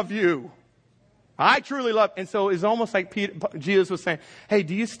I love you. I truly love. And so it's almost like Jesus was saying, hey,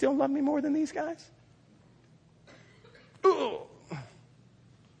 do you still love me more than these guys? Ooh.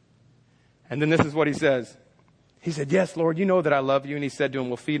 And then this is what he says. He said, yes, Lord, you know that I love you. And he said to him,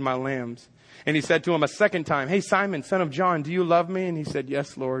 well, feed my lambs. And he said to him a second time, hey, Simon, son of John, do you love me? And he said,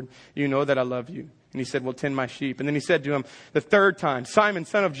 yes, Lord, you know that I love you. And he said, well, tend my sheep. And then he said to him the third time, Simon,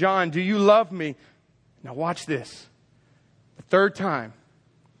 son of John, do you love me? Now watch this. The third time,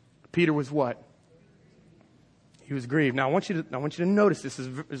 Peter was what? He was grieved. Now I want you to notice this.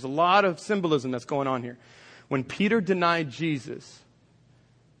 There's a lot of symbolism that's going on here. When Peter denied Jesus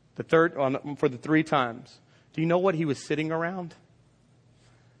for the 3 times, do you know what he was sitting around?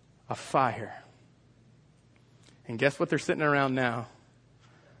 A fire. And guess what they're sitting around now?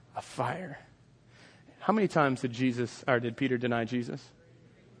 A fire. How many times did Peter deny Jesus?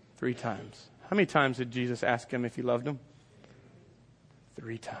 3 times. How many times did Jesus ask him if he loved him?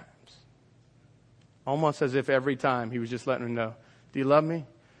 3 times. Almost as if every time he was just letting him know, do you love me?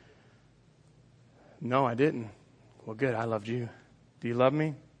 No, I didn't. Well, good, I loved you. Do you love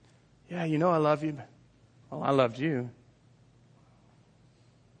me? Yeah, you know I love you. Well, I loved you.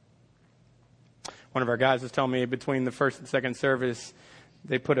 One of our guys was telling me between the first and second service,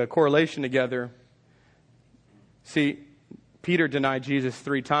 they put a correlation together. See, Peter denied Jesus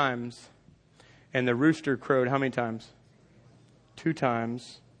 3 times, and the rooster crowed how many times? 2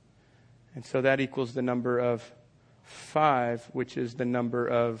 times. And so that equals the number of 5, which is the number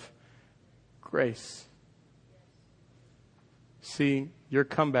of grace. See, your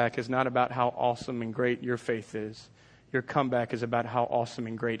comeback is not about how awesome and great your faith is. Your comeback is about how awesome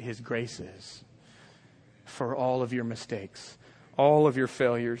and great His grace is. For all of your mistakes, all of your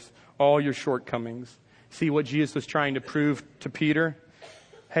failures, all your shortcomings. See what Jesus was trying to prove to Peter?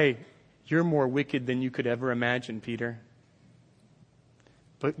 Hey, you're more wicked than you could ever imagine, Peter.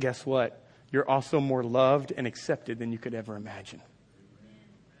 But guess what? You're also more loved and accepted than you could ever imagine.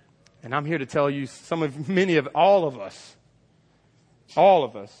 And I'm here to tell you, all of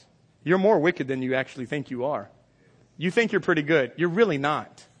us, you're more wicked than you actually think you are. You think you're pretty good. You're really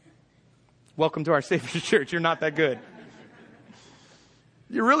not. Welcome to our Savior's Church. You're not that good.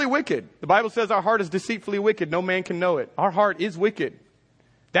 You're really wicked. The Bible says our heart is deceitfully wicked. No man can know it. Our heart is wicked.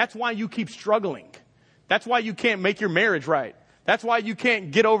 That's why you keep struggling. That's why you can't make your marriage right. That's why you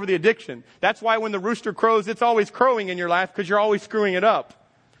can't get over the addiction. That's why when the rooster crows, it's always crowing in your life because you're always screwing it up.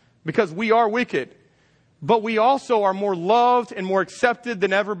 Because we are wicked. But we also are more loved and more accepted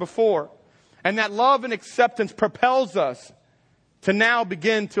than ever before. And that love and acceptance propels us to now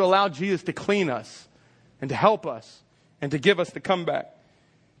begin to allow Jesus to clean us and to help us and to give us the comeback.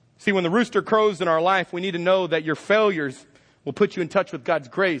 See, when the rooster crows in our life, we need to know that your failures will put you in touch with God's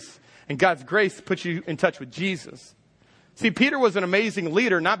grace. And God's grace puts you in touch with Jesus. See, Peter was an amazing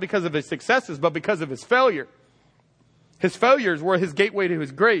leader, not because of his successes, but because of his failure. His failures were his gateway to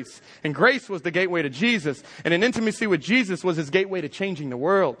his grace. And grace was the gateway to Jesus. And an intimacy with Jesus was his gateway to changing the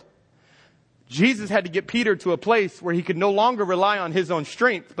world. Jesus had to get Peter to a place where he could no longer rely on his own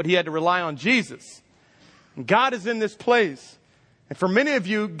strength, but he had to rely on Jesus. And God is in this place. And for many of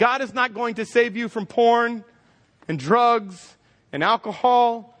you, God is not going to save you from porn and drugs and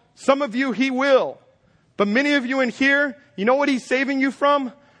alcohol. Some of you, He will. But many of you in here, you know what He's saving you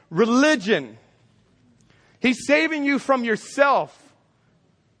from? Religion. He's saving you from yourself.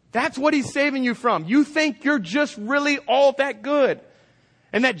 That's what He's saving you from. You think you're just really all that good.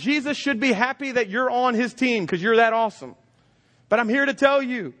 And that Jesus should be happy that you're on His team because you're that awesome. But I'm here to tell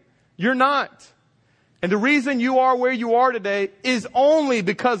you, you're not. And the reason you are where you are today is only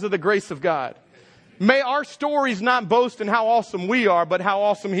because of the grace of God. May our stories not boast in how awesome we are, but how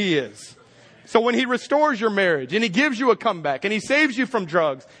awesome He is. So when He restores your marriage and He gives you a comeback and He saves you from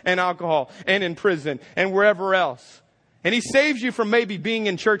drugs and alcohol and in prison and wherever else, And He saves you from maybe being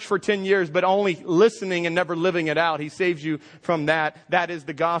in church for 10 years, but only listening and never living it out. He saves you from that. That is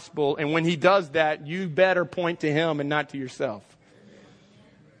the gospel. And when He does that, you better point to Him and not to yourself.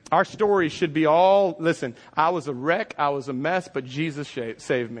 Our story should be all, listen, I was a wreck, I was a mess, but Jesus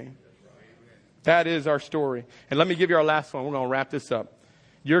saved me. That is our story. And let me give you our last one. We're going to wrap this up.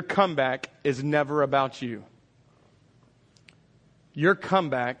 Your comeback is never about you. Your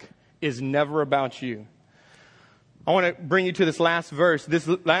comeback is never about you. I want to bring you to this last verse. This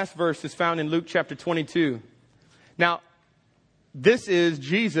last verse is found in Luke chapter 22. Now, this is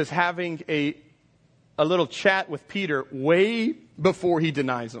Jesus having a little chat with Peter way before He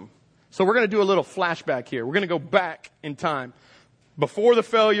denies Him. So we're going to do a little flashback here. We're going to go back in time. Before the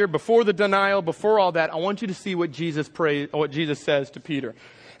failure, before the denial, before all that, I want you to see what Jesus says to Peter.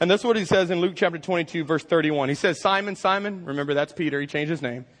 And that's what He says in Luke chapter 22, verse 31. He says, Simon, Simon, remember that's Peter, he changed his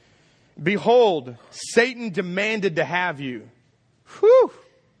name. Behold, Satan demanded to have you. Whew.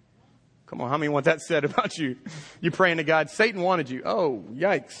 Come on, how many want that said about you? You're praying to God, Satan wanted you. Oh,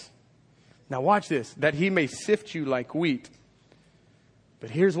 yikes. Now watch this, that he may sift you like wheat. But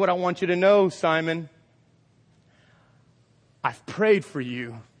here's what I want you to know, Simon. I've prayed for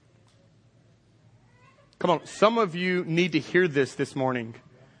you. Come on, some of you need to hear this morning.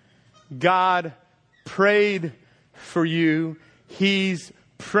 God prayed for you. He's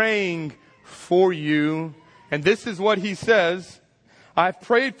praying for you. And this is what He says. I've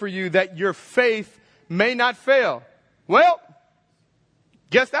prayed for you that your faith may not fail. Well,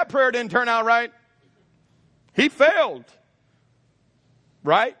 guess that prayer didn't turn out right. He failed.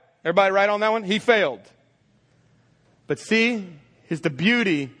 Right? Everybody right on that one? He failed. But see, is the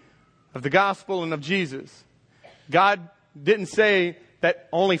beauty of the gospel and of Jesus. God didn't say that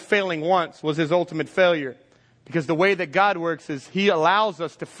only failing once was His ultimate failure. Because the way that God works is He allows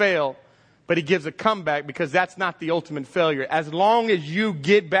us to fail, but He gives a comeback because that's not the ultimate failure. As long as you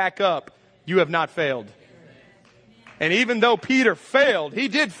get back up, you have not failed. And even though Peter failed, he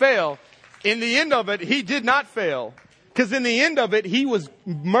did fail. In the end of it, he did not fail. Because in the end of it, he was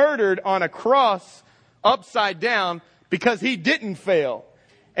murdered on a cross upside down because he didn't fail.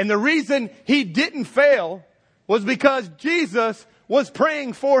 And the reason he didn't fail was because Jesus was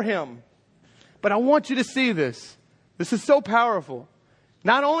praying for him. But I want you to see this. This is so powerful.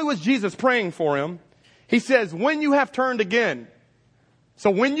 Not only was Jesus praying for him, He says, when you have turned again,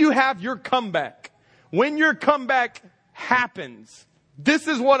 so when you have your comeback, when your comeback happens, this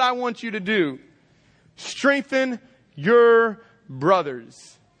is what I want you to do. Strengthen your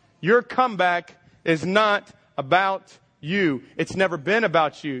brothers. Your comeback is not about you. It's never been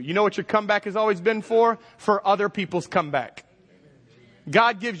about you. You know what your comeback has always been for? For other people's comeback.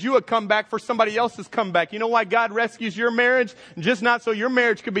 God gives you a comeback for somebody else's comeback. You know why God rescues your marriage? Just not so your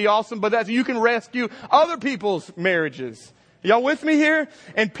marriage could be awesome, but that you can rescue other people's marriages. Y'all with me here?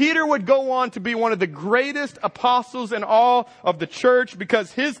 And Peter would go on to be one of the greatest apostles in all of the church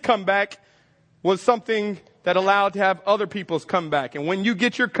because his comeback was something that allowed to have other people's comeback. And when you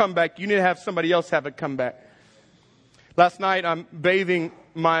get your comeback, you need to have somebody else have a comeback. Last night, I'm bathing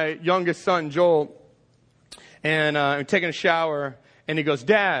my youngest son, Joel, and I'm taking a shower. And he goes,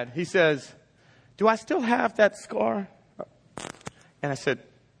 Dad, he says, do I still have that scar? And I said,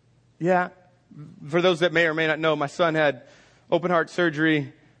 yeah. For those that may or may not know, my son had open heart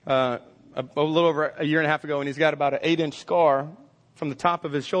surgery a little over a year and a half ago. And he's got about an 8-inch scar from the top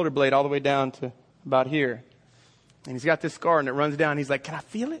of his shoulder blade all the way down to about here. And he's got this scar and it runs down. He's like, can I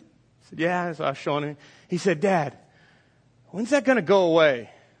feel it? I said, yeah. So I was showing him. He said, Dad, when's that going to go away?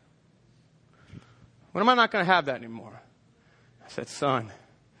 When am I not going to have that anymore? I said, son,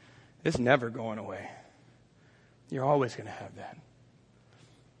 it's never going away. You're always going to have that.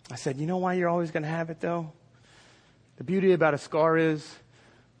 I said, you know why you're always going to have it, though? The beauty about a scar is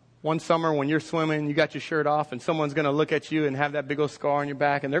one summer when you're swimming, you got your shirt off, and someone's going to look at you and have that big old scar on your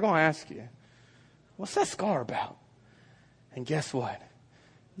back, and they're going to ask you, what's that scar about? And guess what?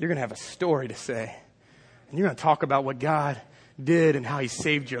 You're going to have a story to say. And you're going to talk about what God did and how He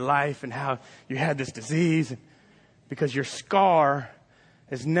saved your life and how you had this disease. Because your scar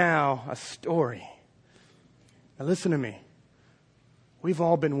is now a story. Now listen to me. We've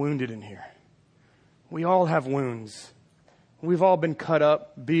all been wounded in here. We all have wounds. We've all been cut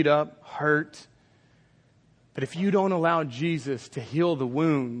up, beat up, hurt. But if you don't allow Jesus to heal the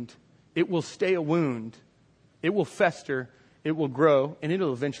wound, it will stay a wound. It will fester, it will grow, and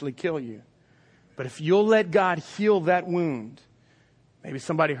it'll eventually kill you. But if you'll let God heal that wound, maybe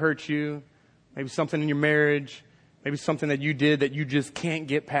somebody hurt you, maybe something in your marriage, maybe something that you did that you just can't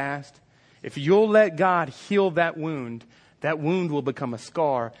get past. If you'll let God heal that wound, That wound will become a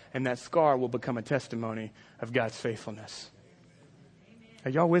scar, and that scar will become a testimony of God's faithfulness.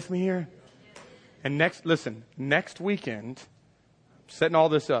 Are y'all with me here? And next weekend, setting all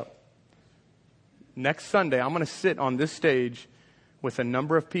this up. Next Sunday, I'm going to sit on this stage with a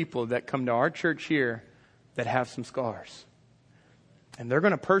number of people that come to our church here that have some scars. And they're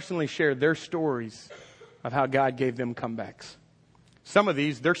going to personally share their stories of how God gave them comebacks. Some of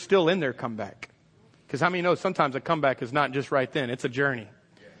these, they're still in their comeback. Because how many know sometimes a comeback is not just right then. It's a journey.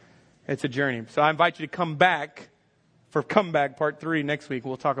 It's a journey. So I invite you to come back for Comeback Part 3 next week.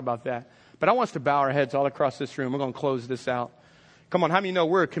 We'll talk about that. But I want us to bow our heads all across this room. We're going to close this out. Come on, how many know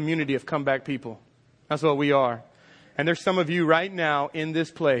we're a community of comeback people? That's what we are. And there's some of you right now in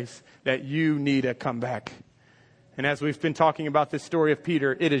this place that you need a comeback. And as we've been talking about this story of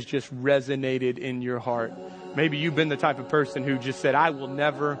Peter, it has just resonated in your heart. Maybe you've been the type of person who just said, I'll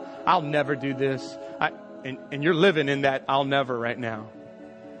never do this. And you're living in that I'll never right now.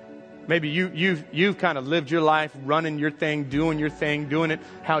 Maybe you've kind of lived your life running your thing, doing it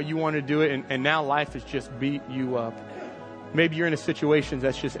how you want to do it. And now life has just beat you up. Maybe you're in a situation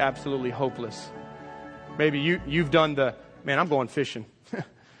that's just absolutely hopeless. Maybe you've done I'm going fishing.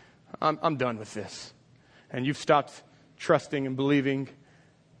 I'm done with this. And you've stopped trusting and believing.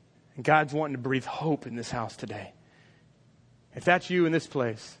 And God's wanting to breathe hope in this house today. If that's you in this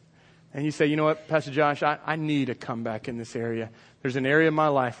place, and you say, you know what, Pastor Josh, I need a comeback in this area. There's an area of my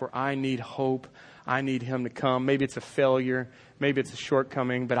life where I need hope. I need Him to come. Maybe it's a failure. Maybe it's a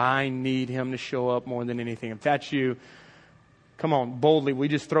shortcoming. But I need Him to show up more than anything. If that's you, come on, boldly. We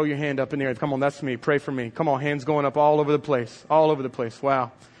just throw your hand up in the air. Come on, that's me. Pray for me. Come on, hands going up all over the place. All over the place.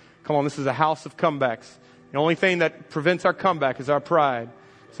 Wow. Come on, this is a house of comebacks. The only thing that prevents our comeback is our pride.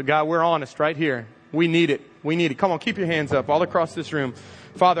 So God, we're honest right here. We need it. We need it. Come on, keep your hands up all across this room.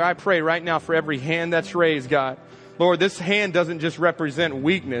 Father, I pray right now for every hand that's raised, God. Lord, this hand doesn't just represent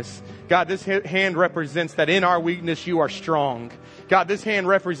weakness. God, this hand represents that in our weakness, you are strong. God, this hand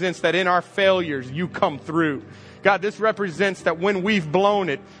represents that in our failures, you come through. God, this represents that when we've blown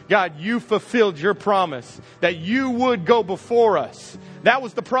it, God, you fulfilled your promise that you would go before us. That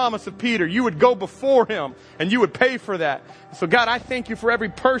was the promise of Peter. You would go before him and you would pay for that. So God, I thank you for every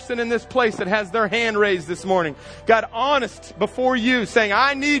person in this place that has their hand raised this morning. God, honest before you, saying,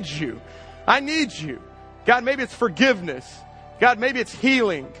 I need you. I need you. God, maybe it's forgiveness. God, maybe it's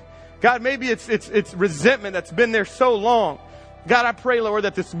healing. God, maybe it's resentment that's been there so long. God, I pray, Lord,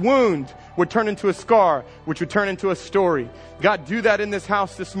 that this wound would turn into a scar, which would turn into a story. God, do that in this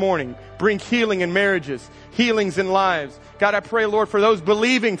house this morning. Bring healing in marriages, healings in lives. God, I pray, Lord, for those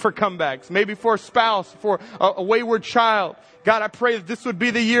believing for comebacks, maybe for a spouse, for a wayward child. God, I pray that this would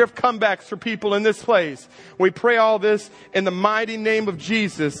be the year of comebacks for people in this place. We pray all this in the mighty name of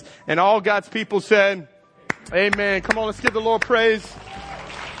Jesus. And all God's people said, amen. Come on, let's give the Lord praise.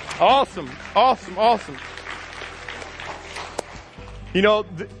 Awesome, awesome, awesome. You know,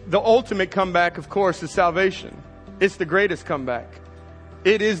 the ultimate comeback, of course, is salvation. It's the greatest comeback.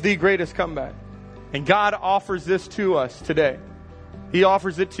 It is the greatest comeback. And God offers this to us today. He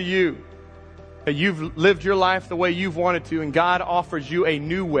offers it to you. That you've lived your life the way you've wanted to, and God offers you a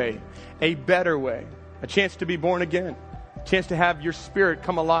new way, a better way, a chance to be born again, a chance to have your spirit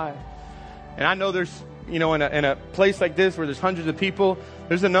come alive. And I know there's, you know, in a place like this where there's hundreds of people,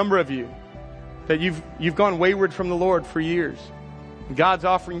 there's a number of you that you've gone wayward from the Lord for years. God's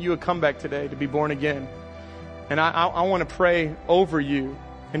offering you a comeback today to be born again. And I want to pray over you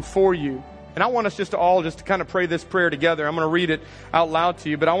and for you. And I want us just to kind of pray this prayer together. I'm going to read it out loud to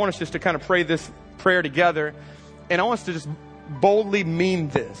you, but I want us just to kind of pray this prayer together. And I want us to just boldly mean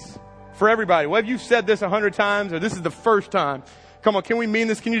this for everybody. Whether you've said this 100 times or this is the first time, come on, can we mean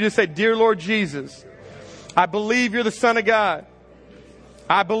this? Can you just say, Dear Lord Jesus, I believe you're the Son of God.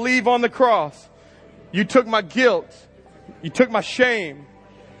 I believe on the cross you took my guilt. You took my shame.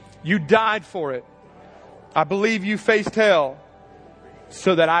 You died for it. I believe you faced hell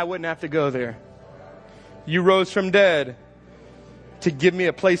so that I wouldn't have to go there. You rose from dead to give me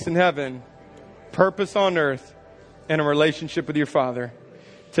a place in heaven, purpose on earth, and a relationship with your Father.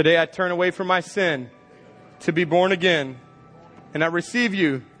 Today I turn away from my sin to be born again, and I receive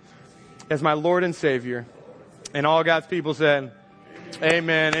you as my Lord and Savior. And all God's people said,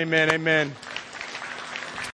 amen, amen, amen.